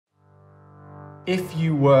If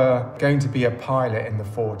you were going to be a pilot in the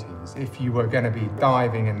 40s, if you were going to be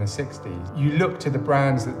diving in the 60s, you look to the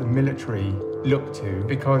brands that the military looked to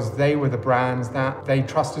because they were the brands that they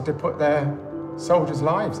trusted to put their soldiers'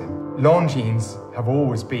 lives in. Longines have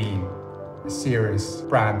always been a serious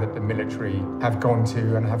brand that the military have gone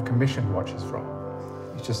to and have commissioned watches from.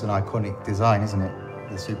 It's just an iconic design, isn't it?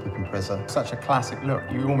 The super compressor. Such a classic look,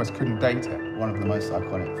 you almost couldn't date it. One of the most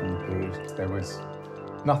iconic from the period. There was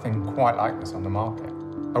nothing quite like this on the market.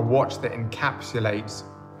 A watch that encapsulates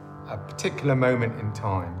a particular moment in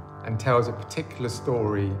time and tells a particular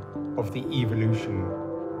story of the evolution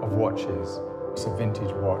of watches. It's a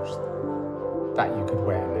vintage watch that you could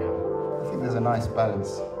wear now. I think there's a nice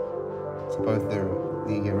balance to both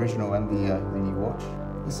the original and the new watch.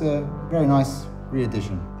 It's a very nice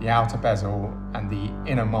re-edition. The outer bezel and the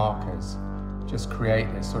inner markers just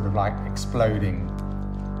create this sort of like exploding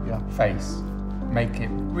face. Make it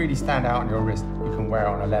really stand out on your wrist. You can wear it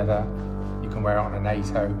on a leather, you can wear it on a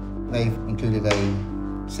NATO. They've included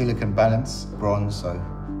a silicon balance, bronze, so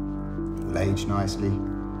it'll age nicely.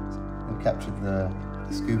 They've captured the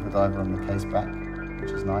scuba diver on the case back,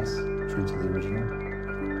 which is nice, true to the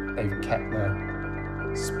original. They've kept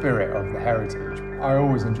the spirit of the heritage. I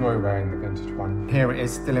always enjoy wearing the vintage one. Here it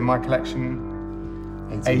is still in my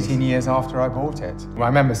collection 18 years after I bought it. I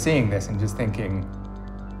remember seeing this and just thinking,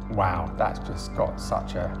 wow, that's just got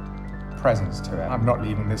such a presence to it. I'm not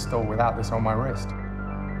leaving this store without this on my wrist.